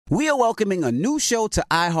we are welcoming a new show to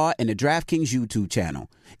iHeart and the DraftKings YouTube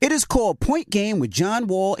channel. It is called Point Game with John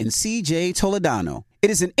Wall and CJ Toledano. It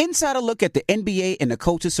is an insider look at the NBA and the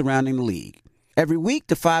coaches surrounding the league. Every week,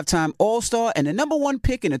 the 5-time All-Star and the number one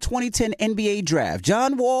pick in the 2010 NBA Draft,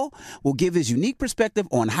 John Wall, will give his unique perspective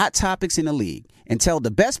on hot topics in the league and tell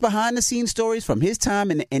the best behind-the-scenes stories from his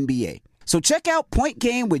time in the NBA. So check out Point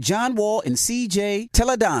Game with John Wall and CJ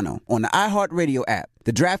Toledano on the iHeartRadio app,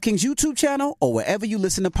 the DraftKings YouTube channel, or wherever you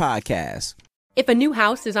listen to podcasts. If a new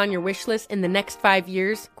house is on your wish list in the next 5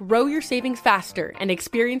 years, grow your savings faster and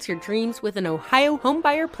experience your dreams with an Ohio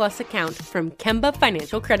Homebuyer Plus account from Kemba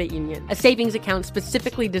Financial Credit Union. A savings account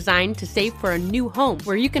specifically designed to save for a new home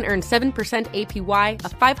where you can earn 7% APY,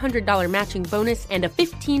 a $500 matching bonus, and a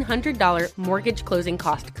 $1,500 mortgage closing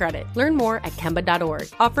cost credit. Learn more at Kemba.org.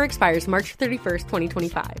 Offer expires March 31st,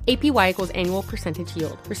 2025. APY equals annual percentage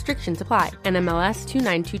yield. Restrictions apply. NMLS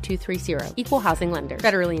 292230. Equal housing lender.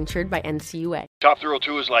 Federally insured by NCUA. Top Thrill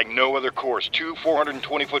 2 is like no other course. 2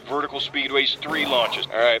 420-foot vertical speedways, 3 launches.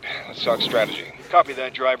 All right, let's talk strategy. Copy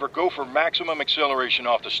that, driver. Go for maximum acceleration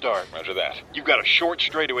off the start. Roger that. You've got a short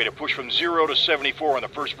straightaway to push from 0 to 74 on the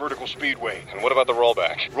first vertical speedway. And what about the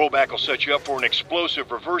rollback? Rollback will set you up for an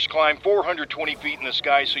explosive reverse climb 420 feet in the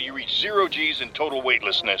sky so you reach 0 G's in total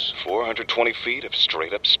weightlessness. 420 feet of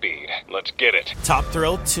straight-up speed. Let's get it. Top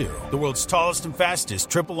Thrill 2, the world's tallest and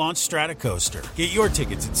fastest triple-launch strata coaster. Get your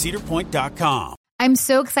tickets at cedarpoint.com. I'm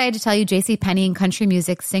so excited to tell you JCPenney and country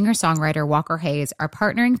music singer-songwriter Walker Hayes are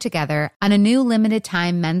partnering together on a new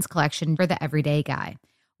limited-time men's collection for the everyday guy.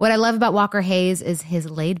 What I love about Walker Hayes is his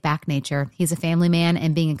laid-back nature. He's a family man,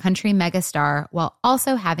 and being a country megastar while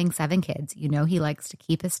also having 7 kids, you know he likes to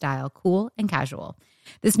keep his style cool and casual.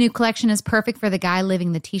 This new collection is perfect for the guy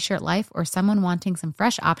living the t-shirt life or someone wanting some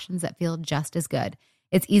fresh options that feel just as good.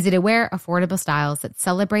 It's easy to wear, affordable styles that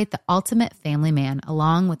celebrate the ultimate family man,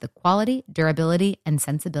 along with the quality, durability, and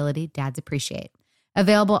sensibility dads appreciate.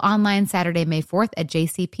 Available online Saturday, May 4th at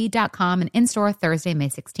jcp.com and in-store Thursday, May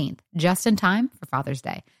 16th. Just in time for Father's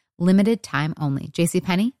Day. Limited time only.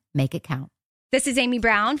 JCPenney, make it count. This is Amy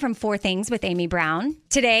Brown from 4 Things with Amy Brown.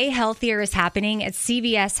 Today, healthier is happening at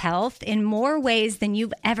CVS Health in more ways than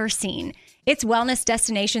you've ever seen. It's wellness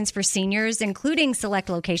destinations for seniors, including select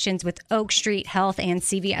locations with Oak Street Health and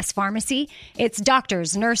CVS Pharmacy. It's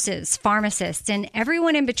doctors, nurses, pharmacists, and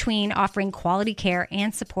everyone in between offering quality care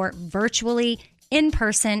and support virtually, in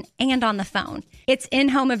person, and on the phone. It's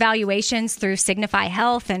in-home evaluations through Signify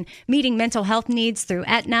Health and meeting mental health needs through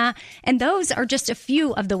Aetna. And those are just a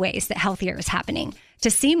few of the ways that healthier is happening. To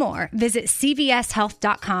see more, visit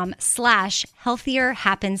cvshealth.com/healthier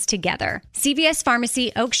happens together. CVS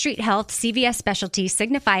Pharmacy, Oak Street Health, CVS Specialty,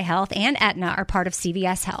 Signify Health, and Aetna are part of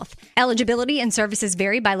CVS Health. Eligibility and services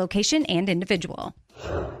vary by location and individual.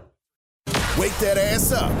 Wake that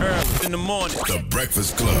ass up. Early in the morning. The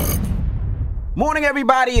Breakfast Club. Morning,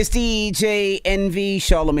 everybody. It's DJ Envy,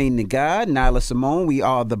 Charlamagne the God, Nyla Simone. We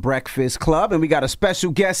are the Breakfast Club, and we got a special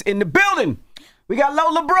guest in the building. We got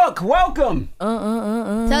Lola Brooke. Welcome.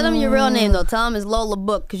 Tell them your real name, though. Tell them it's Lola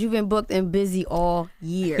Brooke, because you've been booked and busy all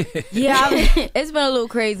year. Yeah, it's been a little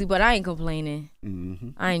crazy, but I ain't complaining. Mm-hmm.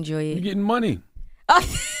 I enjoy it. You getting money?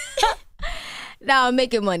 No, I'm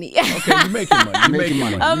making money. Okay, you're making money. I'm making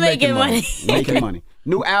money. Making money.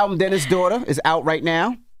 New album, Dennis' Daughter, is out right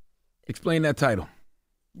now. Explain that title.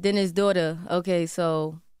 Dennis' Daughter. Okay,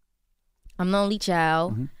 so I'm the only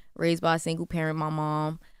child, raised by a single parent, my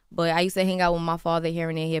mom. But I used to hang out with my father here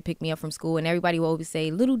and there. He'd pick me up from school, and everybody would always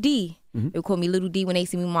say, Little D. They would call me Little D when they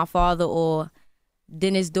see me with my father, or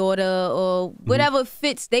Dennis' Daughter, or whatever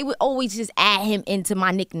fits. They would always just add him into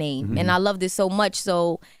my nickname. And I loved it so much.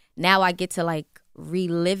 So now I get to, like,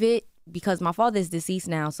 relive it because my father is deceased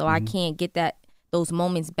now, so I can't get those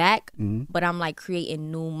moments back. But I'm, like,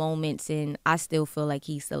 creating new moments, and I still feel like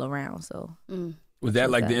he's still around. So Was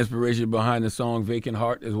that like the inspiration behind the song Vacant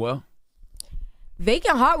Heart as well?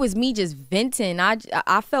 Vacant Heart was me just venting.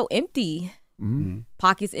 I felt empty.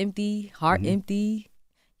 Pockets empty, heart empty.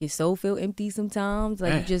 Your soul feel empty sometimes.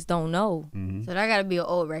 Like, you just don't know. So that got to be an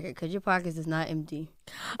old record, because your pockets is not empty.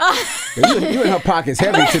 You in her pockets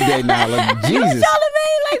heavy today now. Like, Jesus.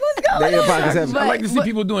 Like, what's going Your pockets heavy. I like to see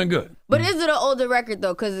people doing good. But is it an older record,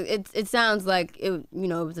 though? Because it sounds like it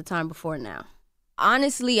was a time before now.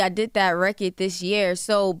 Honestly, I did that record this year.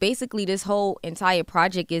 So basically, this whole entire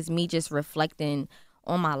project is me just reflecting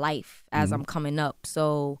on my life as I'm coming up.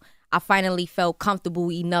 So I finally felt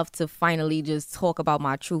comfortable enough to finally just talk about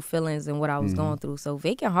my true feelings and what I was going through. So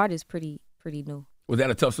Vacant Heart is pretty new. Was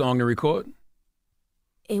that a tough song to record?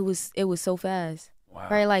 It was so fast. Wow.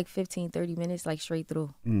 Probably like 15, 30 minutes, like straight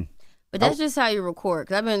through. But that's just how you record.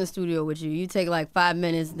 Because I've been in the studio with you. You take like 5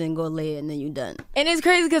 minutes, then go lay it, and then you done. And it's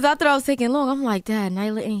crazy because I thought I was taking long. I'm like, Dad,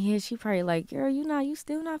 Nyla in here. She probably like, girl, you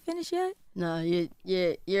still not finished yet? No,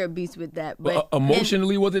 you're a beast with that. But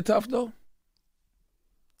emotionally, was it tough though?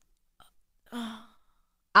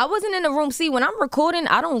 I wasn't in the room. See, when I'm recording,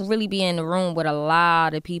 I don't really be in the room with a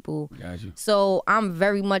lot of people. Got you. So I'm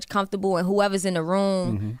very much comfortable, and whoever's in the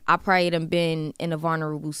room, I probably done been in a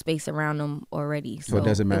vulnerable space around them already. So it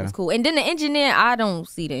doesn't matter. It was cool. And then the engineer, I don't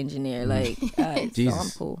see the engineer. Like, Jesus. so I'm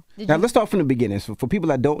cool. Now let's start from the beginning. So for people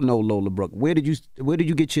that don't know Lola Brooke, where did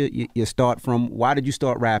you get your start from? Why did you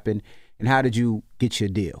start rapping, and how did you get your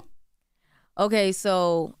deal? Okay,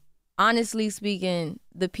 so honestly speaking,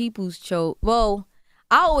 the people's chose. Well,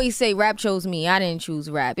 I always say rap chose me. I didn't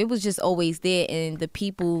choose rap. It was just always there, and the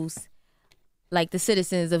people's, like the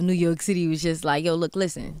citizens of New York City was just like, yo, look,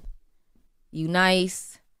 listen, you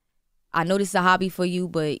nice. I know this is a hobby for you,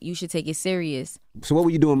 but you should take it serious. So what were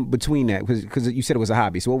you doing between that? Because you said it was a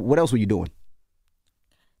hobby. So what else were you doing?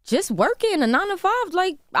 Just working a 9 to 5.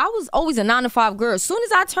 Like, I was always a 9 to 5 girl. As soon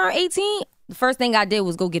as I turned 18, the first thing I did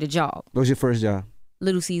was go get a job. What was your first job?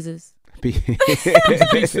 Little Caesars. Pizza.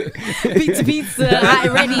 Pizza. Hot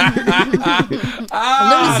ready.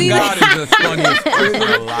 God is the funniest.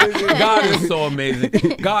 God is so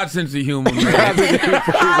amazing. God's sense of humor, man.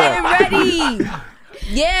 Hot ready.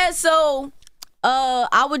 Yeah, so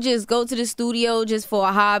I would just go to the studio just for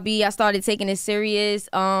a hobby. I started taking it serious.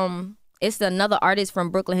 It's another artist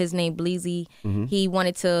from Brooklyn. His name Bleezy. He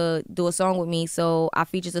wanted to do a song with me, so I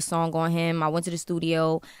featured a song on him. I went to the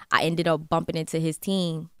studio. I ended up bumping into his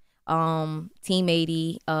team. Team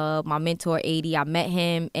 80, my mentor 80, I met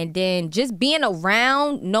him, and then just being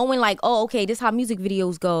around, knowing like, oh, okay, this is how music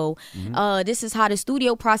videos go. This is how the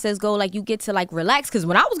studio process go. Like, you get to like relax, because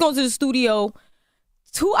when I was going to the studio,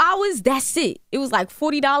 2 hours, that's it. It was like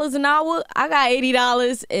 $40 an hour. I got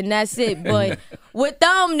 $80 and that's it. But with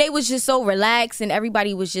them, they was just so relaxed, and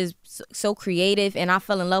everybody was just so creative, and I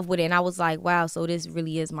fell in love with it, and I was like, wow, so this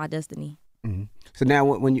really is my destiny. So now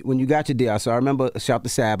when you got your deal, so I remember, shout to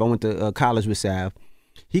Sav, I went to college with Sav.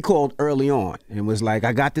 He called early on and was like,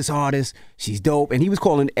 I got this artist, she's dope. And he was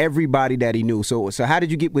calling everybody that he knew. So how did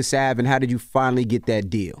you get with Sav, and how did you finally get that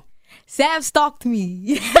deal? Sav stalked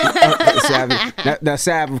me. Now,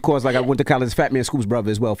 Sav, of course, like I went to college, Fat Man Scoop's brother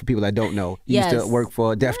as well, for people that don't know. He used to work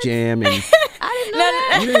for Def Jam. And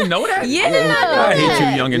you didn't know that? Yeah. I hate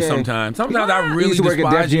you youngins sometimes. Sometimes I really used to work at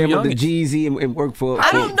Def despise you Jam with the youngins. Jeezy and work for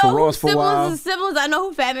I don't know Ross who for a while. Siblings. I know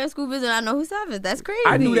who Fat Man Scoop is, and I know who Sav is. That's crazy.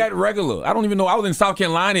 I knew that regular. I don't even know. I was in South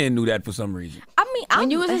Carolina and knew that for some reason. I mean,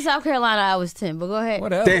 when you was in South Carolina, I was 10, but go ahead.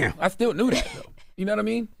 Whatever. Damn. I still knew that, though. You know what I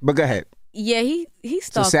mean? But go ahead. Yeah, he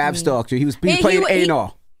stalked So Sav me. stalked you. He was playing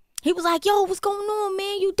A&R. He was like, yo, what's going on,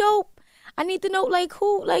 man? You dope. I need to know, like,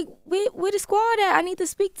 who, like, where the squad at? I need to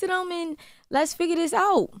speak to them, and let's figure this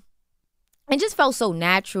out. It just felt so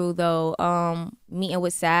natural, though, meeting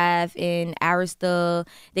with Sav and Arista.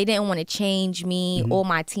 They didn't want to change me or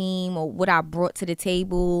my team or what I brought to the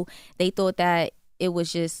table. They thought that it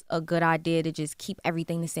was just a good idea to just keep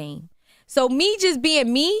everything the same. So me just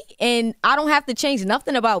being me, and I don't have to change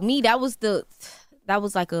nothing about me, that was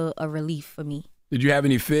like a relief for me. Did you have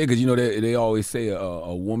any fear? Because, you know, they always say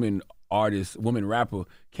a woman artist, woman rapper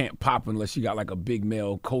can't pop unless she got like a big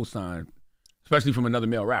male cosign, especially from another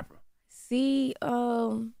male rapper. See,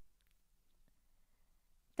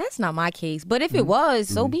 that's not my case. But if it was,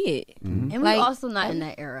 so be it. And we're also not in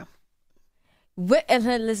that era.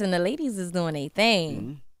 Listen, the ladies is doing a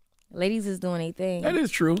thing. Ladies is doing a thing. That is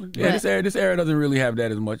true. Yeah, this era doesn't really have that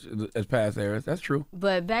as much as past eras. That's true.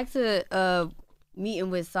 But back to meeting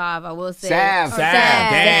with Sav, I will say. Sav.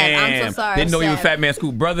 Damn. I'm so sorry. Didn't know he was Fat Man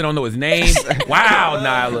Scoop brother. Don't know his name. Wow,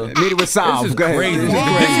 Nyla. Meeting with Sav. This is crazy.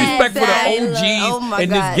 Disrespect for the OGs in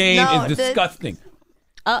this game is disgusting.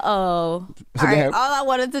 Uh-oh. All I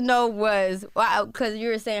wanted to know was, because you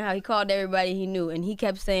were saying how he called everybody he knew, and he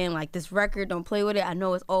kept saying, like, this record, don't play with it. I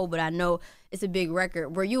know it's old, but I know it's a big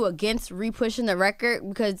record. Were you against re-pushing the record?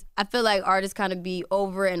 Because I feel like artists kind of be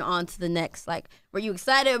over and on to the next. Like, were you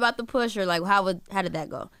excited about the push, or like how did that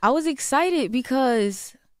go? I was excited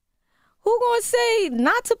because who gonna say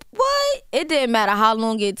not to what? It didn't matter how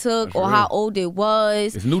long it took or how old it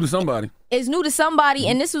was. It's new to somebody. It's new to somebody,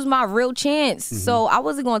 and this was my real chance. So I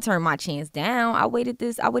wasn't gonna turn my chance down. I waited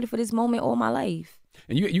for this moment all my life.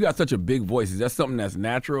 And you got such a big voice. Is that something that's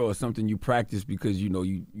natural or something you practice because you know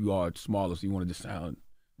you are smaller, so you wanted to sound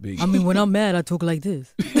big? I mean, when I'm mad, I talk like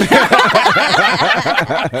this.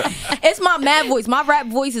 It's my mad voice. My rap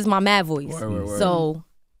voice is my mad voice. Word. So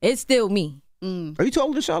it's still me. Are you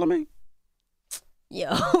taller than Charlamagne?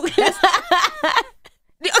 Yo.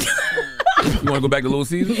 You want to go back to Little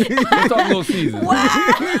Caesars? Let's talk Little Caesars.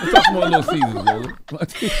 Let's talk more Little Caesars, Lola.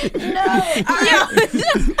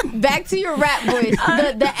 Back to your rap voice,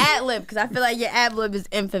 the ad lib, because I feel like your ad lib is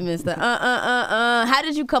infamous. The How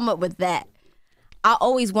did you come up with that? I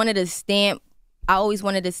always wanted a stamp. I'm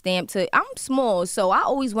small, so I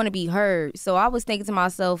always want to be heard. So I was thinking to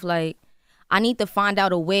myself, like, I need to find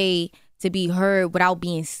out a way to be heard without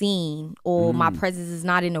being seen, or my presence is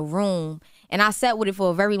not in the room. And I sat with it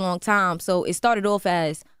for a very long time. So it started off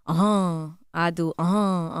as, I do,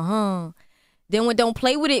 Then when Don't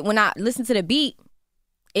Play With It, when I listened to the beat,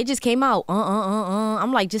 it just came out,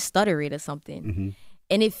 I'm like, just stutter it or something. Mm-hmm.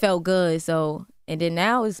 And it felt good, so... And then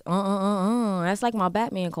now it's That's like my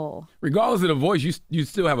Batman call. Regardless of the voice, you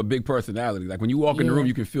still have a big personality. Like when you walk in the room,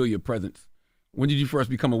 you can feel your presence. When did you first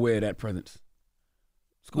become aware of that presence?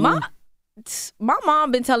 School? My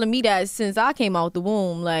mom been telling me that since I came out the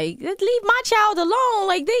womb. Like, leave my child alone.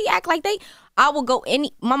 Like, they act like I would go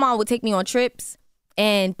my mom would take me on trips,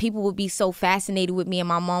 and people would be so fascinated with me, and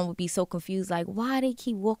my mom would be so confused, like, why they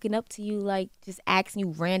keep walking up to you, like, just asking you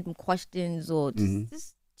random questions, or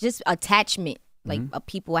just attachment. Like,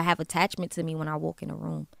 people have attachment to me when I walk in a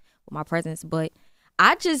room with my presence. But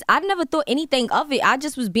I never thought anything of it. I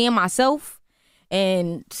just was being myself.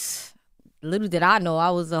 And little did I know I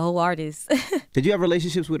was a whole artist. Did you have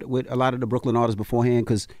relationships with a lot of the Brooklyn artists beforehand?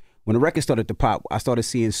 Because when the record started to pop, I started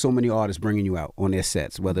seeing so many artists bringing you out on their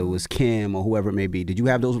sets, whether it was Kim or whoever it may be. Did you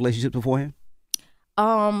have those relationships beforehand?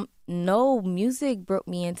 No, music brought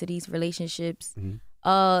me into these relationships.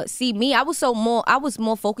 See, me, I was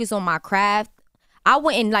more focused on my craft. I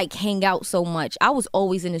wouldn't like hang out so much. I was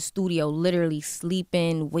always in the studio, literally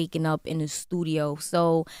sleeping, waking up in the studio.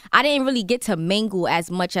 So I didn't really get to mingle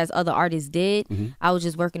as much as other artists did. I was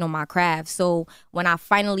just working on my craft. So when I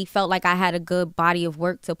finally felt like I had a good body of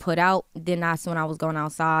work to put out, then that's when I was going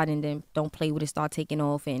outside, and then Don't Play With It started taking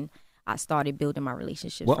off, and I started building my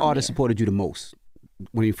relationships. What artist supported you the most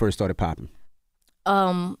when you first started popping?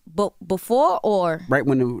 But before or right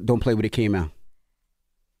when the Don't Play With It came out?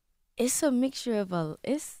 It's a mixture of I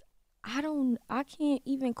can't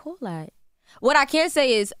even call that. What I can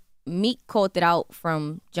say is Meek called it out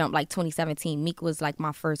from jump, like 2017. Meek was like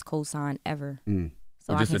my first co-sign ever.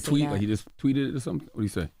 So just a tweet, like he just tweeted it or something? What do you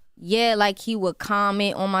say? Yeah, like he would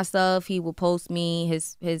comment on my stuff. He would post me.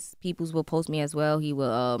 His peoples will post me as well. He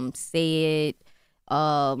would say it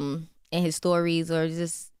in his stories or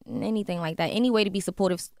just anything like that. Any way to be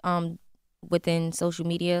supportive within social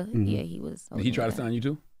media. Yeah, he was. Did he try to sign you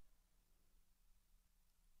too?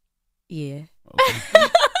 Yeah. Okay.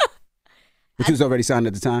 But you was already signed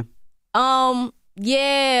at the time?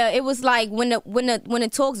 Yeah, it was like when the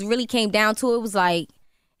talks really came down to it, was like,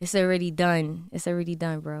 it's already done. It's already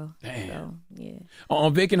done, bro. Damn. So, yeah.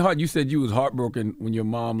 On Vacant Heart, you said you was heartbroken when your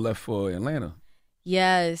mom left for Atlanta.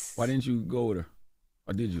 Yes. Why didn't you go with her?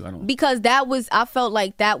 Or did you? I don't know. Because I felt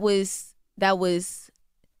like that was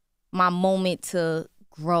my moment to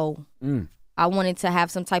grow. I wanted to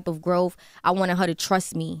have some type of growth. I wanted her to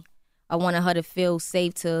trust me. I wanted her to feel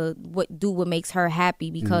safe to do what makes her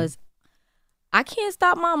happy, because I can't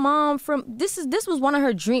stop my mom from this was one of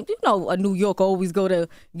her dreams. You know, a New Yorker always go to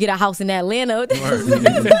get a house in Atlanta. This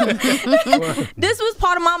was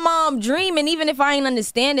part of my mom's dream, and even if I didn't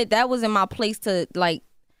understand it, that was in my place to like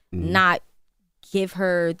not give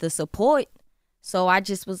her the support. So I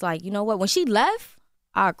just was like, you know what? When she left,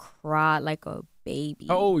 I cried like a baby.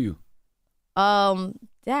 How old are you?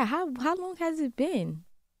 Dad, how long has it been?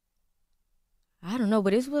 I don't know,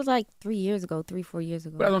 but this was like 3 years ago, 3-4 years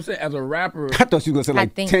ago. But as I'm saying, as a rapper, I thought you were gonna say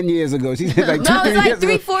like 10 years ago. She said like no, it was like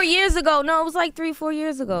 3 4 years ago. No, it was like 3-4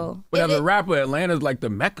 years ago. But as a rapper, Atlanta's like the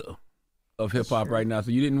mecca of hip hop right now. So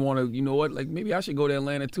you didn't want to, you know what? Like maybe I should go to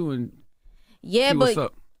Atlanta too and see what's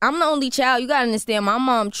up. I'm the only child. You gotta understand. My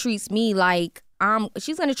mom treats me like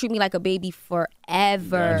she's gonna treat me like a baby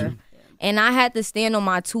forever, and I had to stand on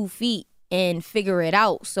my 2 feet and figure it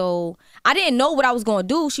out. So I didn't know what I was gonna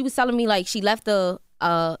do. She was telling me like she left the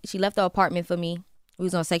apartment for me. We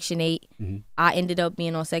was on Section 8. I ended up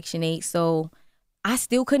being on Section 8, so I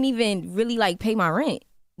still couldn't even really like pay my rent.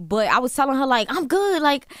 But I was telling her like, I'm good,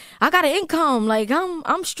 like I got an income, like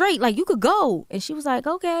I'm straight, like you could go. And she was like,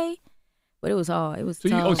 okay. But it was hard. It was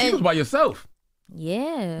tough. She was by yourself.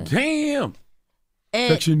 Yeah. Damn.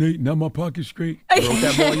 Section 8, now my pocket's straight. You wrote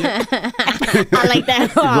that ball yet? I like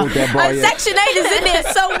that. Wrote that ball yet? Section 8 is in there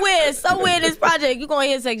so weird, this project. You're going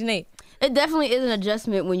to hear Section 8. It definitely is an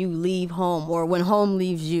adjustment when you leave home or when home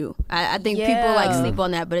leaves you. I think people like sleep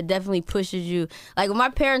on that, but it definitely pushes you. Like when my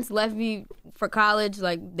parents left me for college,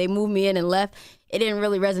 like they moved me in and left, it didn't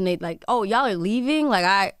really resonate. Like, oh, y'all are leaving?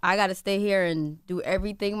 Like, I got to stay here and do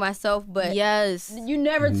everything myself. But yes, you're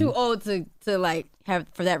never too old to like have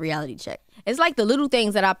for that reality check. It's like the little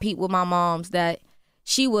things that I peep with my moms that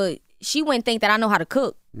she wouldn't think that I know how to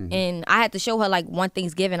cook. And I had to show her, like, one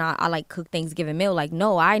Thanksgiving, I like cook Thanksgiving meal. Like,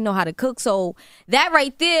 no, I know how to cook. So that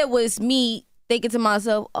right there was me thinking to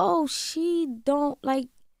myself, oh, she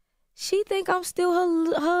think I'm still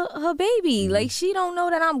her baby. Like, she don't know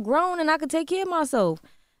that I'm grown and I could take care of myself.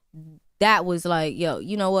 That was like, yo,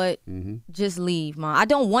 you know what? Just leave, Mom. I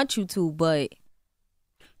don't want you to, but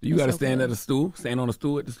you got to stand on a stool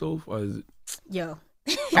at the stove, or is it? Yo.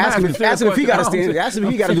 Ask him if he got to stand. Ask him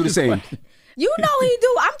if he got to do the same. You know he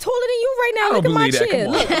do. I'm taller than you right now. Look at my chair.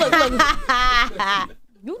 Look.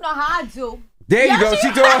 You know how I do. There you go.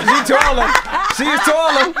 She's taller. She is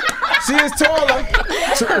taller. She is taller.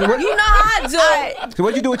 So, you know how I do. So what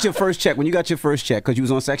did you do with your first check? When you got your first check, because you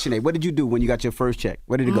was on Section 8, what did you do when you got your first check?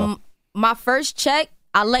 Where did it go? My first check,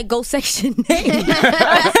 I let go Section 8.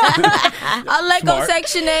 I let go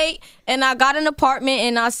Section 8, and I got an apartment,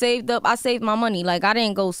 and I saved my money. Like, I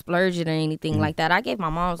didn't go splurge it or anything like that. I gave my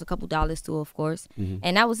moms a couple dollars too, of course,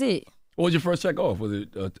 and that was it. What was your first check off? Was it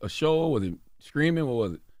a show? Was it screaming? What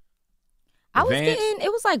was it? I was getting,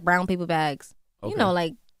 it was like brown paper bags. Okay. You know,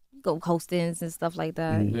 like go hostings and stuff like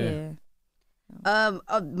that. Yeah.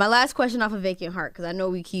 My last question off of Vacant Heart, because I know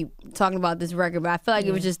we keep talking about this record, but I feel like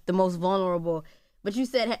it was just the most vulnerable. But you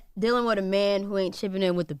said dealing with a man who ain't chipping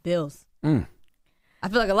in with the bills. I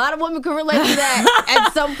feel like a lot of women can relate to that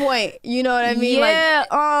at some point. You know what I mean? Yeah.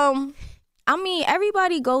 I mean,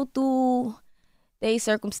 everybody go through their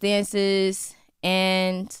circumstances,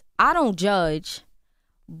 and I don't judge.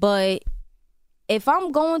 But if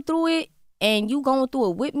I'm going through it and you going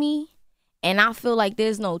through it with me, and I feel like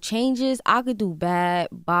there's no changes, I could do bad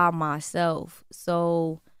by myself.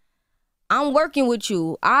 So I'm working with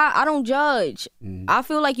you. I don't judge. I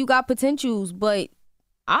feel like you got potentials, but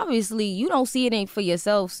obviously you don't see it ain't for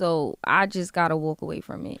yourself, so I just gotta walk away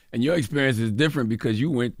from it. And your experience is different because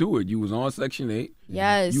you went through it. You was on Section 8.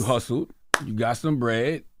 Yes. You hustled. You got some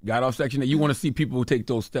bread. Got off Section 8. You want to see people who take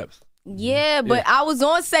those steps. Yeah, but I was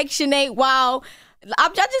on Section 8 while I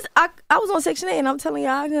was on Section 8, and I'm telling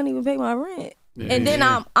y'all I couldn't even pay my rent. And then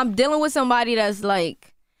I'm dealing with somebody that's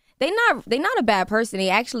like, they not a bad person. They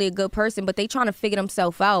actually a good person, but they trying to figure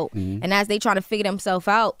themselves out. And as they trying to figure themselves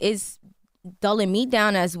out, it's dulling me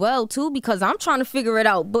down as well too, because I'm trying to figure it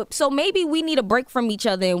out. But so maybe we need a break from each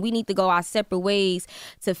other, and we need to go our separate ways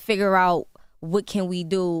to figure out what can we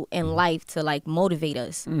do in life to like motivate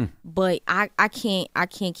us. But I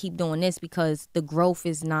can't keep doing this because the growth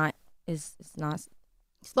is not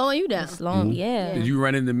slowing you down. It's slowing, yeah. Did you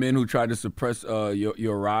run into men who tried to suppress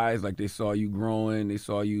your rise? Like they saw you growing, they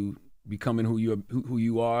saw you becoming who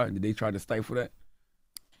you are. Did they try to stifle that?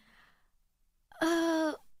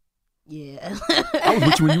 Yeah. I was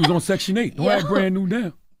with you when you was on Section 8. Don't act brand new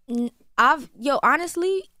now.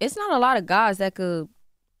 Honestly, it's not a lot of guys that could.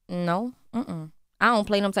 No. I don't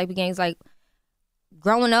play them type of games. Like,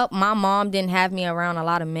 growing up, my mom didn't have me around a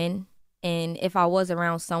lot of men. And if I was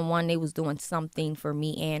around someone, they was doing something for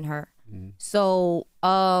me and her. So,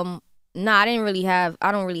 I don't really have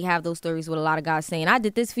those stories with a lot of guys saying, I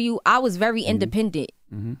did this for you. I was very independent.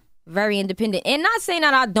 Very independent. And not saying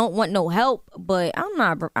that I don't want no help, but I'm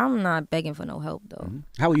not begging for no help, though.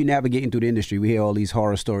 How are you navigating through the industry? We hear all these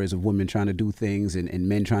horror stories of women trying to do things and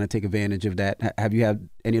men trying to take advantage of that. Have you had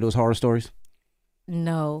any of those horror stories?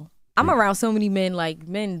 No. I'm around so many men, like,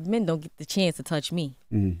 men don't get the chance to touch me.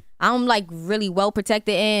 I'm, like, really well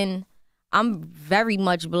protected, and I'm very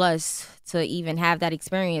much blessed to even have that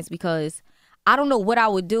experience, because I don't know what I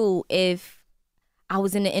would do if I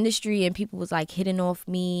was in the industry and people was like hitting off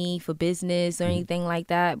me for business or anything like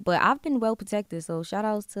that. But I've been well protected, so shout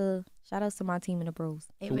outs to my team and the bros.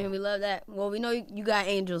 Hey man, we love that. Well, we know you got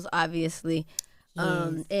angels, obviously.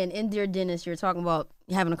 Yes. And in Dear Dennis, you're talking about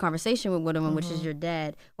having a conversation with one of them, which is your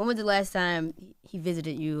dad. When was the last time he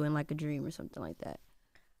visited you in like a dream or something like that?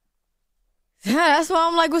 Yeah, that's why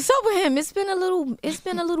I'm like, what's up with him? It's been a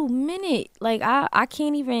little minute. Like I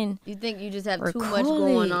can't even. You think you just have too much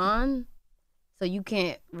going on, so you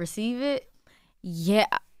can't receive it? Yeah,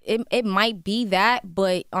 it might be that,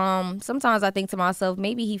 but sometimes I think to myself,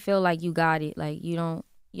 maybe he feel like you got it. Like you don't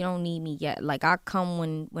need me yet. Like I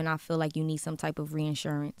come when I feel like you need some type of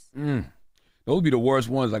reinsurance. Those would be the worst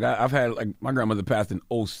ones. Like I've had, like, my grandmother passed in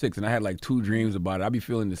 2006, and I had like 2 dreams about it. I be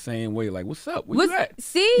feeling the same way. Like, what's up? Where you at?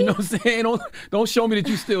 See? You know what I'm saying? Don't show me that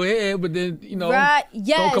you still here, but then, right.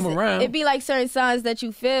 Yes. Don't come around. It'd be like certain signs that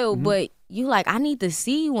you feel, but you like, I need to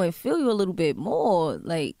see you and feel you a little bit more.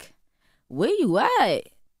 Like, where you at?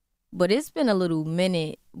 But it's been a little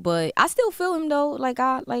minute. But I still feel him though. Like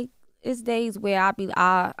it's days where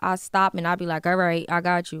I stop and I be like, all right, I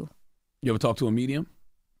got you. You ever talk to a medium?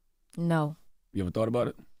 No. You ever thought about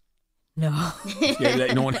it? No. Scared that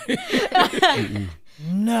you don't want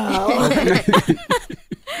No.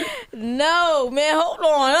 No, man, hold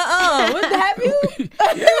on. What have you?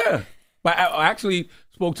 Yeah. But I actually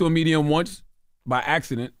spoke to a medium once by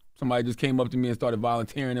accident. Somebody just came up to me and started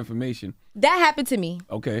volunteering information. That happened to me.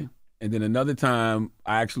 Okay. And then another time,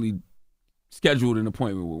 I actually scheduled an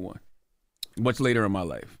appointment with one. Much later in my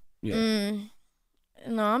life. Yeah.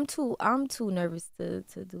 No, I'm too nervous to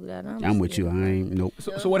do that. I'm with you. I ain't nope.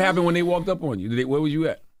 So what happened when they walked up on you? Where was you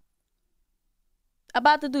at?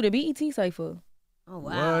 About to do the BET cipher. Oh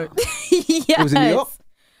wow. What? Yes. It was in New York?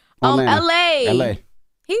 LA. LA.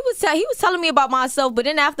 He was telling me about myself, but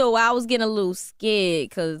then after a while I was getting a little scared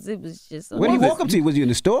because it was just. Where did he walk up to you? Was you in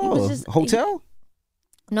the store or hotel?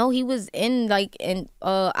 No, he was in I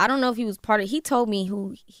don't know if he was part of. He told me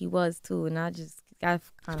who he was too, and I just got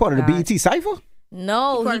kind of part of the BET cipher.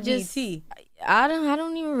 No, he just. I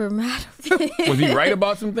don't even remember. Was he right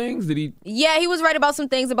about some things? Did he? Yeah, he was right about some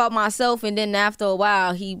things about myself, and then after a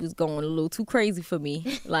while, he was going a little too crazy for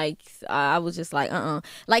me. Like I was just like,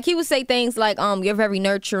 Like he would say things like, you're very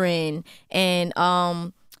nurturing, and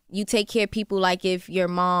you take care of people like if you're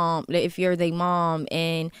their mom,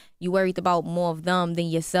 and you worried about more of them than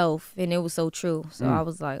yourself, and it was so true. So I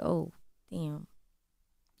was like, oh, damn.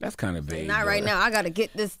 That's kind of vague. Not right now. I gotta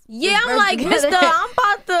get this. Yeah, I'm like, Mister, I'm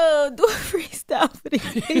about to do a freestyle for these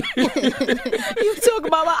people. You talk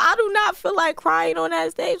about, I do not feel like crying on that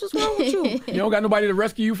stage. What's wrong with you? You don't got nobody to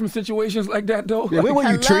rescue you from situations like that, though? Yeah, where were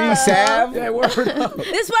you, tree, salve? Yeah, word up.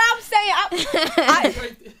 This is what I'm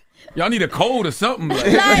saying. Y'all need a code or something.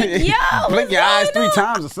 Like, yo, blink your eyes 3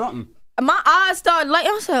 times or something. My eyes started like,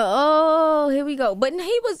 I said, oh, here we go. But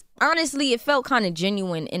he was, honestly, it felt kind of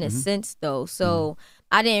genuine in a sense, though. So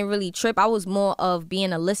I didn't really trip. I was more of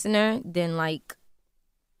being a listener than like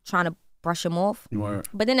trying to brush him off. Word.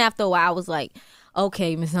 But then after a while, I was like,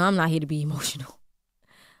 okay, miss, I'm not here to be emotional.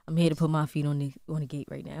 I'm here to put my feet on the gate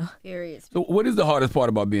right now. Period. So what is the hardest part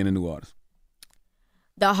about being a new artist?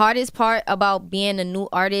 The hardest part about being a new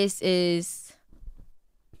artist is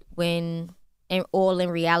when, in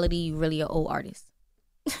reality, you really an old artist.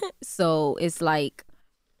 So it's like,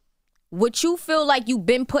 what you feel like you've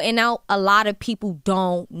been putting out, a lot of people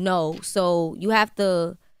don't know. So you have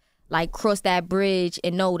to like cross that bridge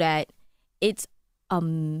and know that it's a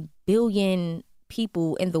billion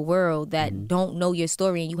people in the world that don't know your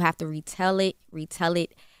story, and you have to retell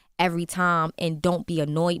it every time, and don't be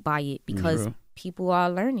annoyed by it because people are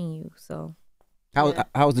learning you. So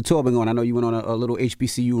how's the tour been going? I know you went on a little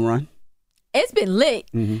HBCU run. It's been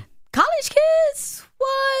lit. College kids,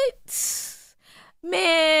 what?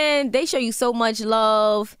 Man, they show you so much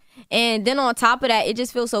love. And then on top of that, it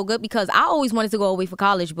just feels so good because I always wanted to go away for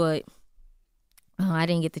college, but I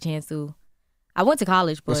didn't get the chance to. I went to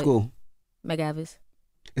college, but. What school? Medgar.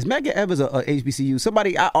 Is Medgar Evers a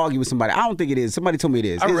HBCU? I argue with somebody. I don't think it is. Somebody told me it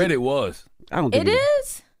is. I read it was. I don't think it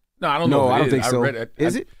is. No, I don't know. No, I don't think so.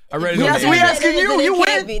 Is it? I read it. We asking you. You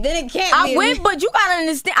went. Then it can't be. I went, but you gotta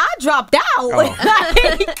understand. I dropped out.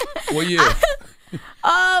 What year?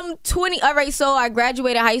 20. All right, so I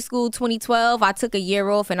graduated high school 2012. I took a year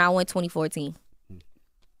off, and I went 2014,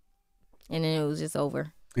 and then it was just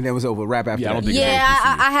over. And that was over. Rap after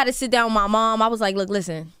that. I had to sit down with my mom. I was like, look,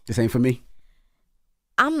 listen. This ain't for me.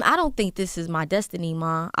 I don't think this is my destiny,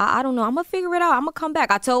 Ma. I don't know. I'm gonna figure it out. I'm gonna come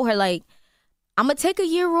back. I told her, like, I'm gonna take a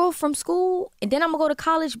year off from school, and then I'm gonna go to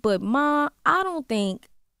college. But Ma, I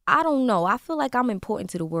don't know. I feel like I'm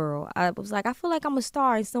important to the world. I was like, I feel like I'm a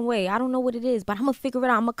star in some way. I don't know what it is, but I'm gonna figure it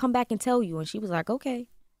out. I'm gonna come back and tell you. And she was like, okay.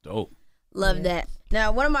 Dope. Love that.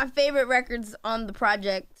 Now, one of my favorite records on the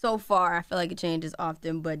project so far, I feel like it changes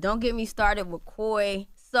often, but Don't Get Me Started with Koi.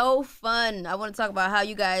 So fun. I want to talk about how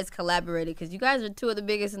you guys collaborated, because you guys are two of the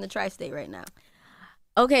biggest in the tri-state right now.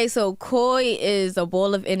 Okay, so Koi is a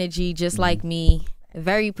ball of energy, just like me.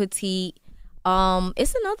 Very petite.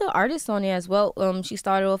 It's another artist on there as well. She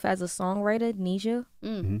started off as a songwriter, Nisha.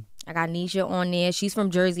 I got Nisha on there. She's from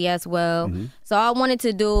Jersey as well. So I wanted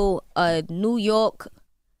to do a New York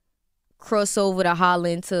crossover to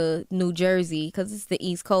Holland to New Jersey, because it's the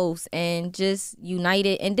East Coast, and just unite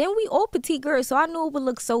it. And then we all petite girls, so I knew it would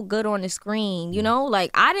look so good on the screen. You know,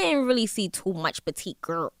 like I didn't really see too much petite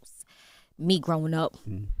girls, me growing up.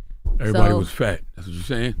 Everybody was fat. That's what you're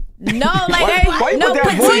saying? No, like why you no put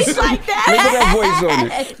that petite voice like that. Why you put that voice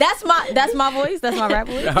on it? That's my voice. That's my rap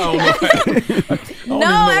voice. I don't know. I don't even know No,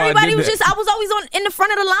 why everybody I was did just. I was always in the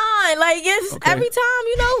front of the line. Like it's Okay. every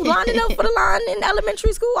time, lining up for the line in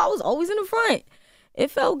elementary school. I was always in the front. It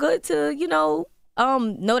felt good to know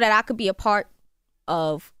that I could be a part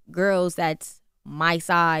of girls that's my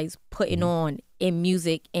size putting on in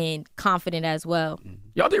music and confident as well.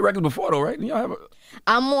 Y'all did records before though, right? Y'all have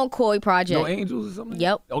I'm on Koi Project. No Angels or something?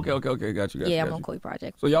 Yep. Okay. Got you. Yeah, I'm on Koi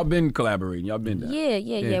Project. So y'all been collaborating. Y'all been there.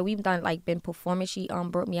 Yeah. We've done been performing. She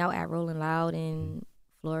brought me out at Rolling Loud in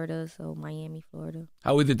Florida, so Miami, Florida.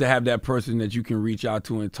 How is it to have that person that you can reach out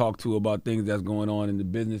to and talk to about things that's going on in the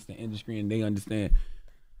business, the industry, and they understand?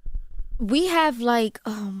 We have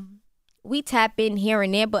we tap in here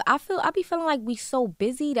and there, but I be feeling like we so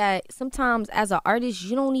busy that sometimes as an artist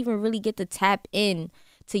you don't even really get to tap in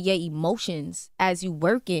to your emotions as you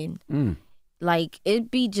working. Like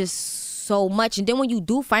it be just so much, and then when you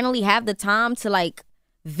do finally have the time to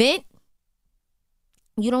vent,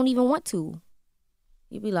 you don't even want to.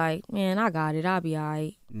 You be like, man, I got it. I'll be all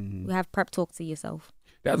right. You have prep talk to yourself.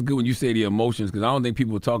 That's good when you say the emotions, because I don't think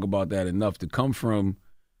people talk about that enough. To come from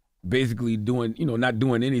basically doing, not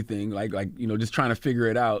doing anything, just trying to figure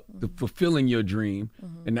it out, to fulfilling your dream,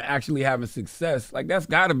 and to actually having success, that's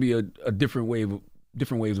got to be a different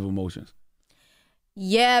waves of emotions.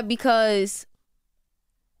 Yeah, because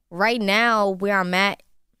right now where I'm at,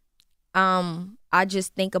 I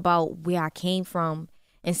just think about where I came from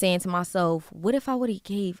and saying to myself, what if I would have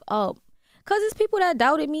gave up? Because there's people that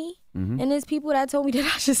doubted me, and there's people that told me that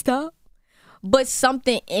I should stop. But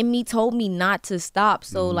something in me told me not to stop.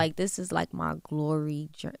 So, this is my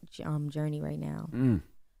glory journey right now.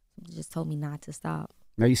 It just told me not to stop.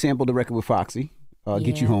 Now, you sampled the record with Foxy,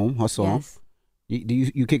 Get You Home, her song. Yes. Do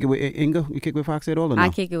you kick it with Inga? You kick it with Foxy at all or no? I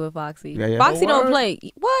kick it with Foxy. Yeah. Foxy don't play.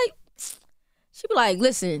 What? She be like,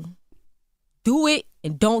 listen, do it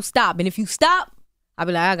and don't stop. And if you stop, I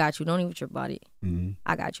be like, I got you. Don't even trip about it.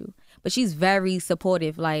 I got you. But she's very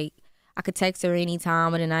supportive. I could text her any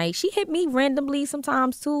time of the night. She hit me randomly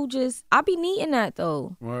sometimes too. I be needing that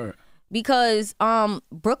though. Right. Because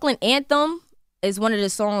Brooklyn Anthem is one of the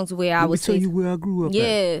songs where I would tell you where I grew up.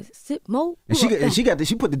 Yeah. Sit Mo. And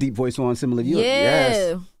she put the deep voice on similar to you. Yeah.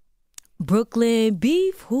 Yes. Brooklyn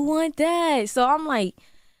beef. Who want that? So I'm like,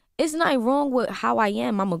 it's not wrong with how I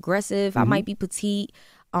am. I'm aggressive. I might be petite.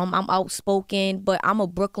 I'm outspoken, but I'm a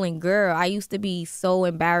Brooklyn girl. I used to be so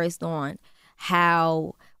embarrassed on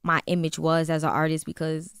how my image was as an artist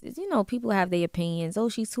because, people have their opinions. Oh,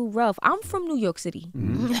 she's too rough. I'm from New York City.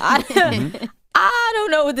 I don't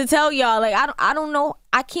know what to tell y'all. I don't know.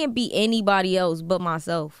 I can't be anybody else but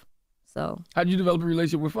myself. So. How'd you develop a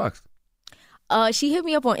relationship with Fox? She hit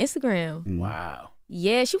me up on Instagram. Wow.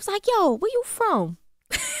 Yeah, she was like, yo, where you from?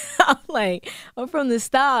 I'm like, I'm from the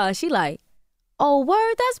Star. She like, oh,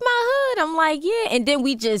 word, that's my hood. I'm like, yeah. And then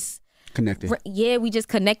we just connected. We just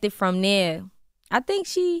connected from there. I think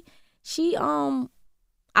she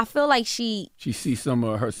I feel like she sees some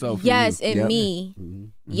of herself. in me.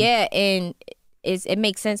 Yeah, and it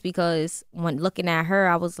makes sense because when looking at her,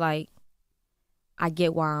 I was like, I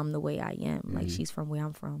get why I'm the way I am. She's from where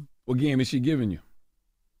I'm from. What game is she giving you?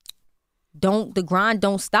 The grind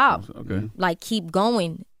don't stop. Okay. Keep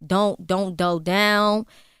going. Don't dull down.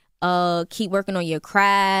 Keep working on your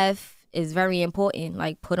craft. Is very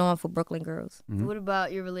important. Put on for Brooklyn girls. What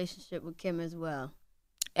about your relationship with Kim as well?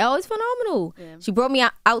 Oh, it's phenomenal. Yeah. She brought me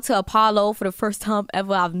out to Apollo for the first time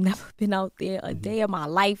ever. I've never been out there a day of my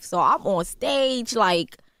life. So I'm on stage,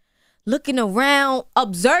 looking around,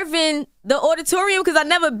 observing the auditorium because I've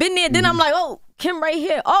never been there. Then I'm like, oh, Kim right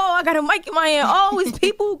here. Oh, I got a mic in my hand. Oh, it's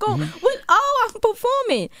people going. What? Oh, I'm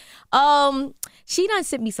performing. She done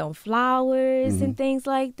sent me some flowers and things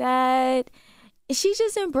like that. She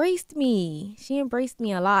just embraced me. She embraced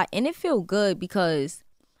me a lot. And it felt good because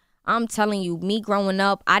I'm telling you, me growing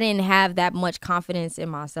up, I didn't have that much confidence in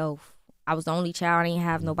myself. I was the only child. I didn't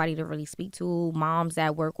have nobody to really speak to. Mom's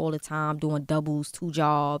at work all the time doing doubles, 2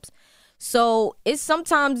 jobs. So it's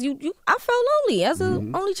sometimes I felt lonely. As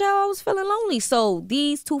an only child, I was feeling lonely. So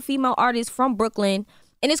these 2 female artists from Brooklyn,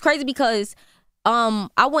 and it's crazy because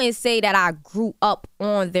I wouldn't say that I grew up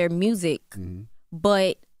on their music,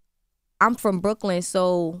 but I'm from Brooklyn,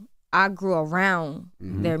 so I grew around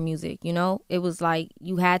their music, It was like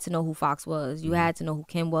you had to know who Fox was. You had to know who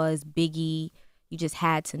Kim was, Biggie. You just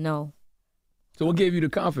had to know. So what gave you the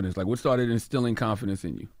confidence? What started instilling confidence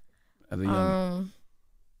in you as a young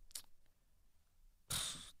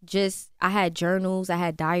I had journals, I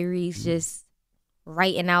had diaries, just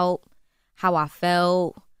writing out how I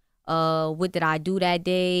felt, what did I do that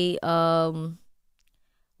day?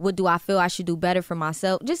 What do I feel I should do better for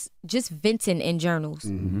myself? Just venting in journals.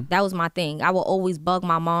 Mm-hmm. That was my thing. I would always bug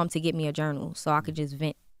my mom to get me a journal so I could just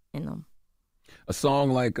vent in them. A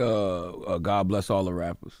song like God Bless All the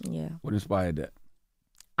Rappers. Yeah. What inspired that?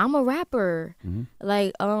 I'm a rapper. Mm-hmm.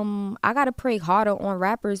 Like, I gotta pray harder on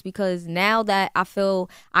rappers because now that I feel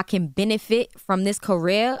I can benefit from this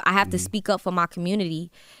career, I have to speak up for my community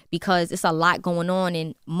because it's a lot going on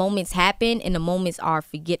and moments happen and the moments are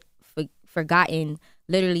forgotten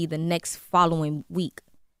literally the next following week.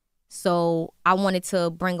 So I wanted to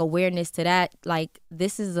bring awareness to that. Like,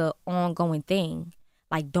 this is a ongoing thing.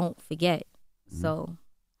 Like, don't forget. Mm-hmm. So.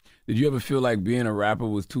 Did you ever feel like being a rapper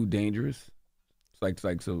was too dangerous? Like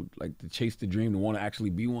to chase the dream, to want to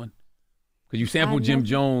actually be one? Because you sampled Jim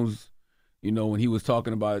Jones, when he was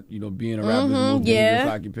talking about, being a rapper is the most dangerous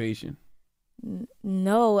occupation.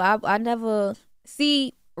 No, I never.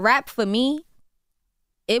 See, rap for me,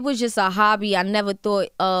 it was just a hobby. I never thought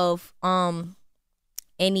of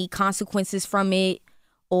any consequences from it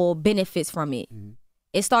or benefits from it. Mm-hmm.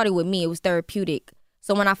 It started with me. It was therapeutic.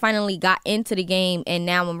 So when I finally got into the game and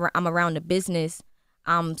now I'm around the business,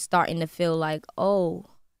 I'm starting to feel like, oh,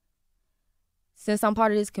 since I'm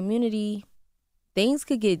part of this community, things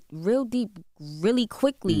could get real deep really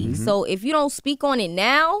quickly. Mm-hmm. So if you don't speak on it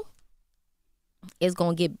now, it's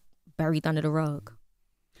going to get buried under the rug.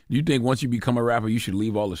 Do you think once you become a rapper, you should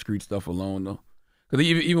leave all the street stuff alone, though? Because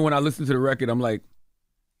even when I listen to the record, I'm like,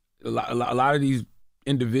 a lot of these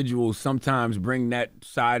individuals sometimes bring that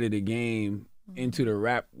side of the game into the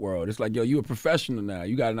rap world. It's like, yo, you a professional now.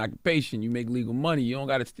 You got an occupation. You make legal money. You don't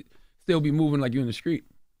got to still be moving like you in the street.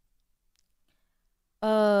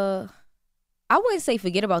 I wouldn't say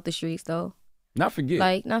forget about the streets, though. Not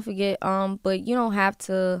forget. Not forget. But you don't have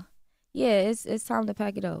to. Yeah, it's time to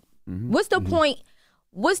pack it up. Mm-hmm. What's the point?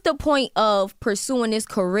 What's the point of pursuing this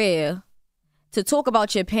career to talk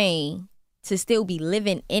about your pain to still be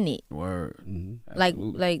living in it? Word. Mm-hmm.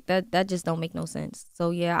 Like that just don't make no sense.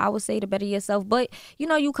 So yeah, I would say to better yourself, but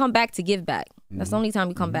you come back to give back. Mm-hmm. That's the only time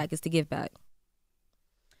you come back is to give back.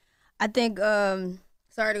 I think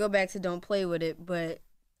sorry to go back to don't play with it, but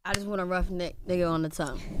I just want a roughneck nigga on the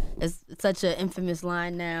tongue. It's such an infamous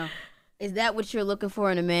line now. Is that what you're looking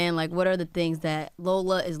for in a man? Like, what are the things that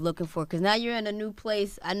Lola is looking for? Because now you're in a new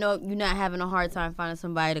place. I know you're not having a hard time finding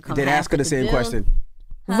somebody to come. Then ask her the same question.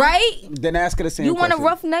 Huh? Right? Then ask her the same question. You want a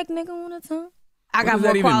roughneck nigga on the tongue? I got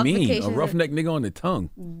more qualifications. What does that even mean? A roughneck nigga on the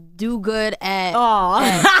tongue? Do good at...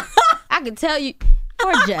 Oh. I can tell you...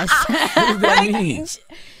 Or just. What does that mean?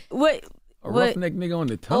 What? A roughneck nigga on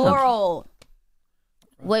the tongue? Oral.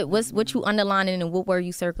 What you underlining and what were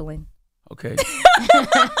you circling? Okay.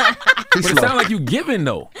 But it sounds like you giving,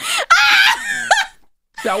 though.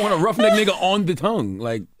 I want a roughneck nigga on the tongue.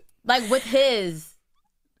 Like with his...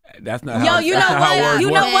 That's not how you know what?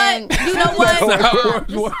 You know what? That's not how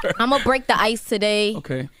words work. I'm going to break the ice today.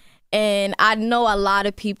 Okay. And I know a lot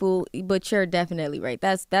of people, but you're definitely right.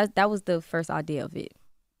 That was the first idea of it.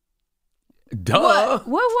 Duh. What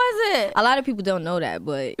was it? A lot of people don't know that,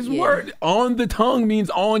 but This word on the tongue means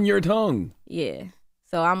on your tongue. Yeah.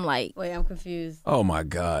 So I'm like, wait, I'm confused. Oh my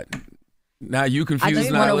God. Now you confused. I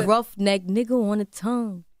just want a roughneck nigga on the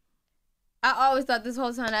tongue. I always thought this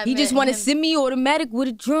whole time that he just want to semi-automatic with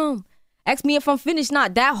a drum. Ask me if I'm finished.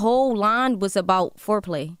 Not that whole line was about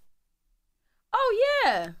foreplay. Oh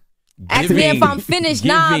yeah. Ask me if I'm finished.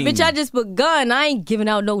 Nah, bitch, I just begun. I ain't giving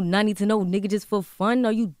out no 90 to no nigga just for fun.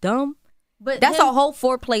 Are you dumb? But that's a whole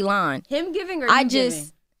foreplay line. Him giving or you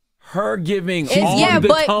giving? Her giving on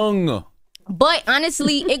the tongue. But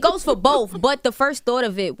honestly, it goes for both. But the first thought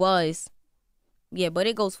of it was, yeah, but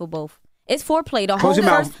it goes for both. It's foreplay. The Close whole your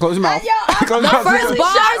mouth. Close your mouth. The first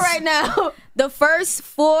bars right now. The first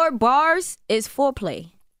 4 bars is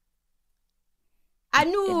foreplay. I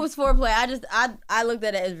knew it was foreplay. I looked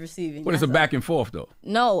at it as receiving. But it's a back and forth though.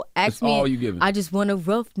 No, ask me. All you giving. I just want a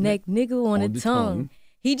roughneck nigga on the tongue.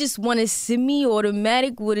 He just want to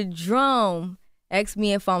semi-automatic with a drum. Ask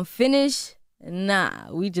me if I'm finished.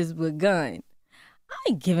 Nah, we just begun. I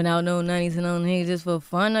ain't giving out no 90s and no niggas just for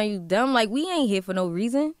fun. Are you dumb? Like, we ain't here for no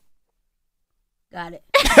reason. Got it.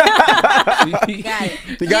 Got it. You got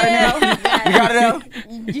it now? You got it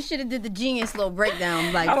now? You should have did the genius little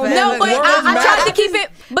breakdown. Like, no, but I tried to keep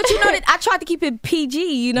it, but you know that I tried to keep it PG,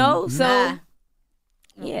 you know? So,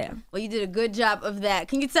 yeah. Well, you did a good job of that.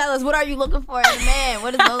 Can you tell us, what are you looking for in a man?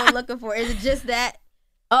 What is Lola looking for? Is it just that?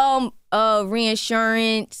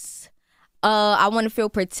 Reinsurance. I want to feel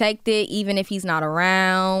protected even if he's not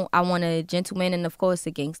around. I want a gentleman and, of course,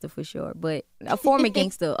 a gangster for sure. But a former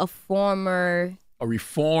gangster, a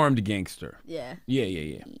reformed gangster. Yeah.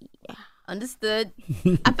 Yeah. Understood.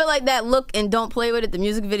 I feel like that look and Don't Play With It, the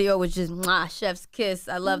music video was just chef's kiss.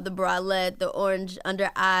 I love the bralette, the orange under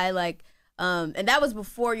eye, like, and that was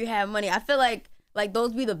before you had money. I feel like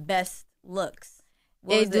those be the best looks.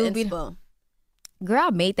 What was the inspo? Girl,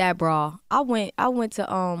 I made that bra. I went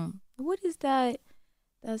to what is that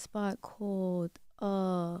spot called?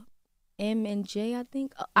 M&J, I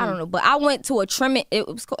think. I don't know, but I went to a trimming.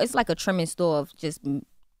 It's like a trimming store of just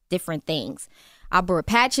different things. I brought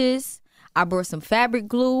patches. I brought some fabric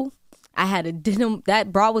glue. I had a denim.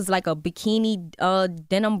 That bra was like a bikini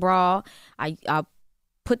denim bra. I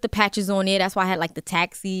put the patches on there. That's why I had like the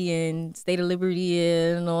taxi and State of Liberty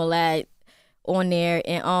and all that on there.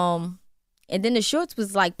 And then the shorts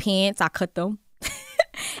was like pants. I cut them.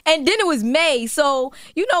 And then it was May. So,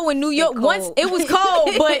 you know, when New York, once it was cold,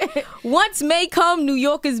 but once May come, New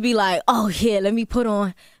Yorkers be like, oh yeah, let me put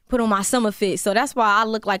on my summer fit. So that's why I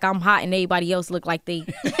look like I'm hot and everybody else look like they.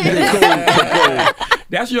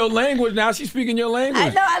 That's your language. Now she's speaking your language. I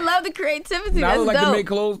know. I love the creativity. Now I That's like dope. to make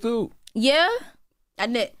clothes too. Yeah. I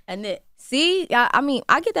knit. See, I mean,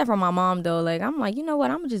 I get that from my mom though. Like, I'm like, you know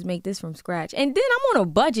what? I'm gonna just make this from scratch. And then I'm on a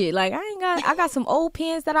budget. Like, I got some old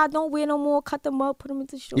pants that I don't wear no more. Cut them up, put them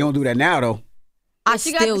into shorts. You don't do that now though.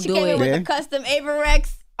 She came in with the custom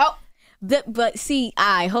Averex. Oh, but see,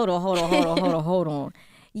 hold on.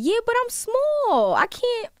 Yeah, but I'm small. I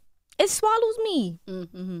can't. It swallows me.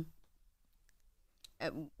 Mm-hmm.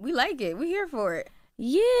 We like it. We here for it.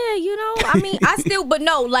 Yeah, you know. I mean, I still, but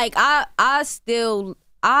no, like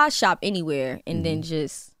I shop anywhere and then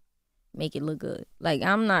just make it look good. Like,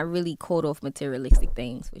 I'm not really caught off materialistic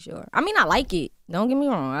things for sure. I mean, I like it. Don't get me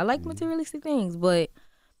wrong. I like materialistic things, but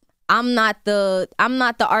I'm not the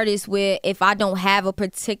artist where if I don't have a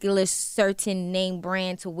particular certain name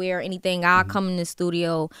brand to wear or anything, I'll come in the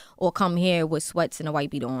studio or come here with sweats and a white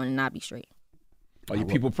beater on and I'll be straight. Are you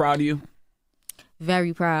people proud of you?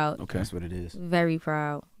 Very proud. Okay, that's what it is. Very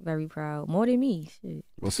proud. Very proud. More than me. Shit.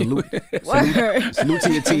 Well, salute to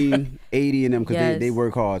your team, 80 and them, because they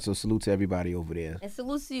work hard. So salute to everybody over there. And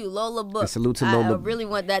salute to you, Lola Book. And salute to Lola. I really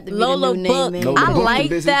want that to be Lola the new Book. name, man. I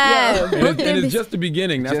like that. And it's just the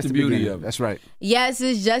beginning. That's the beauty of it. That's right. Yes,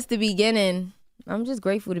 it's just the beginning. I'm just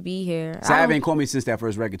grateful to be here. Sav ain't called me since that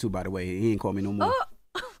first record too, by the way. He ain't called me no more.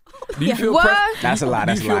 Do you feel pressure? That's a lie.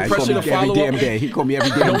 That's a lie. He called me every damn day. He called me every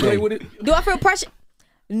damn day. Play with it? Do I feel pressure?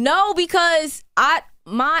 No, because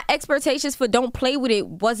my expectations for Don't Play With It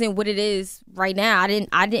wasn't what it is right now. I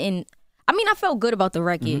mean, I felt good about the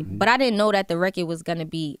record, but I didn't know that the record was gonna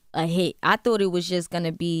be a hit. I thought it was just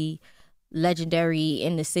gonna be legendary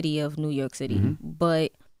in the city of New York City.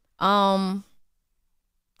 But I'm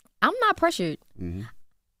not pressured.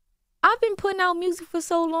 I've been putting out music for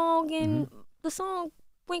so long, and the song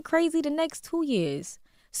went crazy the next 2 years.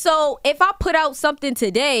 So if I put out something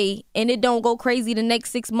today and it don't go crazy the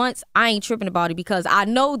next 6 months, I ain't tripping about it because I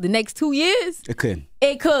know the next 2 years it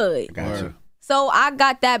could. Gotcha. So I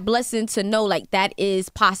got that blessing to know like that is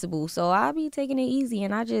possible. So I'll be taking it easy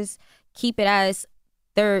and I just keep it as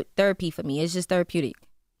therapy for me. It's just therapeutic.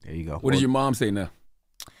 There you go. What does your mom say now?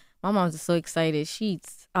 My mom's just so excited.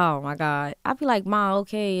 She's, oh my God. I'd be like, Ma,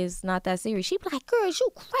 okay, it's not that serious. She'd be like, girl, you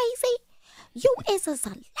crazy? You is a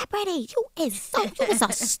celebrity. You is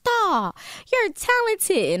a star. You're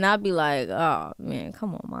talented. And I'd be like, oh man,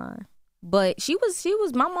 come on, man. But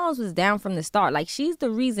my mom's was down from the start. Like, she's the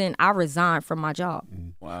reason I resigned from my job.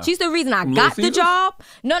 Wow. She's the reason I got the job.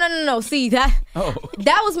 No. See, that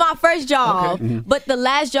was my first job. Okay. But the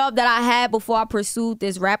last job that I had before I pursued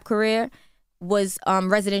this rap career was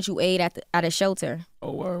residential aid at a shelter.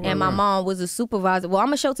 Oh, wow. And my mom was a supervisor. Well,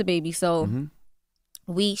 I'm a shelter baby, so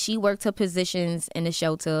she worked her positions in the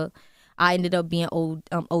shelter. I ended up being old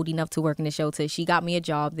enough to work in the shelter. She got me a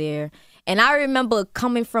job there. And I remember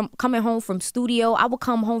coming home from studio. I would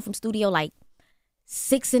come home from studio like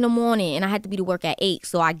 6 a.m. and I had to be to work at 8.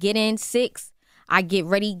 So I get in 6. I get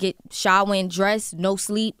ready, get shower and dress, no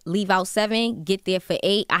sleep, leave out 7, get there for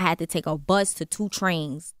 8. I had to take a bus to 2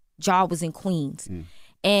 trains. Job was in Queens.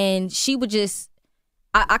 And she would just,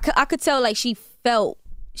 I could tell like she felt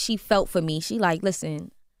for me. She like,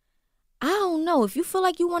 listen, I don't know. If you feel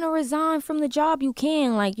like you want to resign from the job, you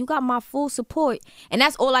can. Like, you got my full support. And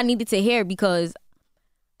that's all I needed to hear because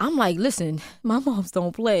I'm like, listen, my moms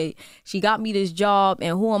don't play. She got me this job,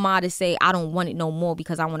 and who am I to say I don't want it no more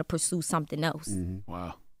because I want to pursue something else?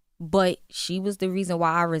 Wow. But she was the reason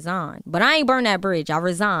why I resigned. But I ain't burned that bridge. I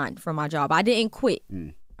resigned from my job. I didn't quit.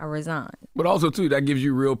 I resigned. But also, too, that gives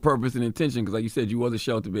you real purpose and intention because, like you said, you was a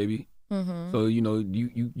shelter baby. So, you know,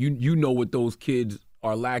 you know what those kids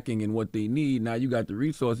are lacking and what they need. Now you got the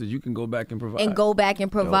resources. You can go back and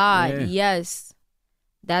provide. Yes.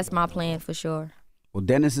 That's my plan for sure. Well,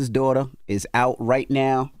 Dennis's daughter is out right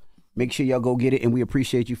now. Make sure y'all go get it, and we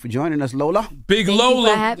appreciate you for joining us, Lola. Big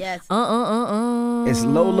Lola. Yes. It's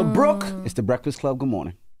Lola Brooke. It's the Breakfast Club. Good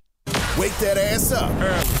morning. Wake that ass up.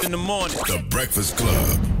 Early in the morning. The Breakfast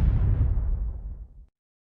Club.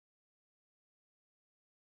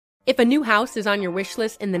 If a new house is on your wish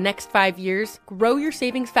list in the next 5 years, grow your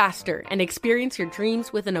savings faster and experience your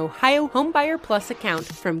dreams with an Ohio Homebuyer Plus account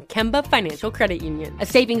from Kemba Financial Credit Union. A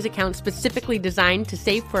savings account specifically designed to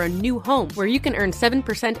save for a new home where you can earn 7%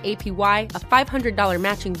 APY, a $500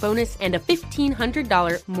 matching bonus, and a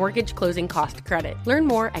 $1,500 mortgage closing cost credit. Learn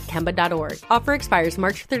more at Kemba.org. Offer expires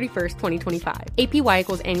March 31st, 2025. APY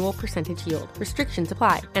equals annual percentage yield. Restrictions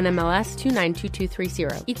apply. NMLS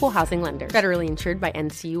 292230. Equal housing lender. Federally insured by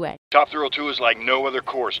NCUA. Top Thrill 2 is like no other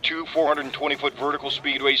course. 2 420-foot vertical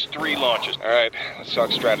speedways, 3 launches. All right, let's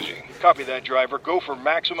talk strategy. Copy that, driver. Go for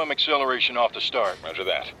maximum acceleration off the start. Roger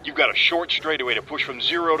that. You've got a short straightaway to push from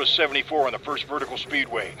 0 to 74 on the first vertical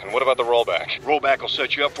speedway. And what about the rollback? Rollback will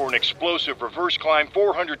set you up for an explosive reverse climb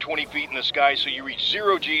 420 feet in the sky so you reach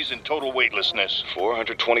 0 G's and total weightlessness.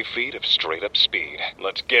 420 feet of straight-up speed.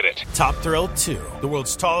 Let's get it. Top Thrill 2, the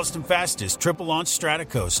world's tallest and fastest triple-launch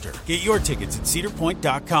stratocoaster. Get your tickets at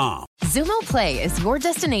cedarpoint.com. Zumo Play is your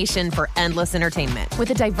destination for endless entertainment. With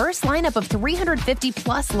a diverse lineup of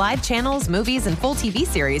 350-plus live channels, movies, and full TV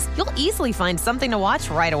series, you'll easily find something to watch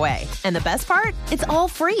right away. And the best part? It's all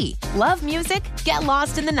free. Love music? Get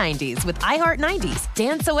lost in the 90s with iHeart 90s.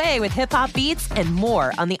 Dance away with hip-hop beats and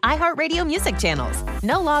more on the iHeartRadio music channels.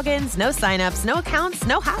 No logins, no signups, no accounts,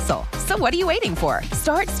 no hassle. So what are you waiting for?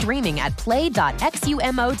 Start streaming at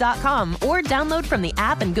play.xumo.com or download from the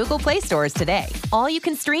app and Google Play stores today. All you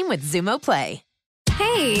can stream with Zumo Play.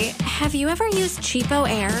 Hey, have you ever used Cheapo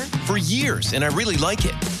Air? For years, and I really like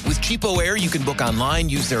it. With Cheapo Air, you can book online,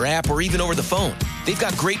 use their app, or even over the phone. They've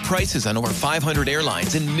got great prices on over 500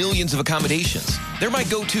 airlines and millions of accommodations. They're my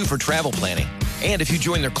go-to for travel planning. And if you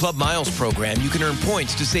join their Club Miles program, you can earn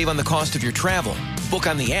points to save on the cost of your travel. Book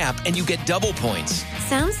on the app, and you get double points.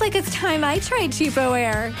 Sounds like it's time I tried Cheapo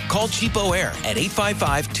Air. Call Cheapo Air at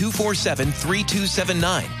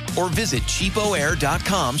 855-247-3279 or visit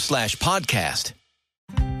cheapoair.com/podcast.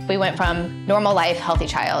 We went from normal life, healthy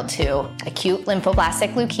child to acute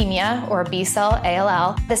lymphoblastic leukemia or B-cell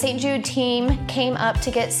ALL. The St. Jude team came up to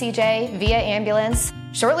get CJ via ambulance.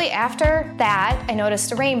 Shortly after that, I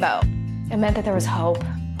noticed a rainbow. It meant that there was hope.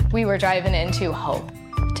 We were driving into hope.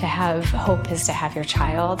 To have hope is to have your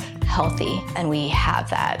child healthy, and we have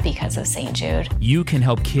that because of St. Jude. You can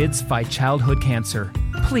help kids fight childhood cancer.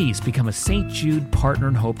 Please become a St. Jude Partner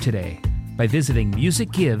in Hope today by visiting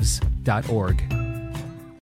musicgives.org.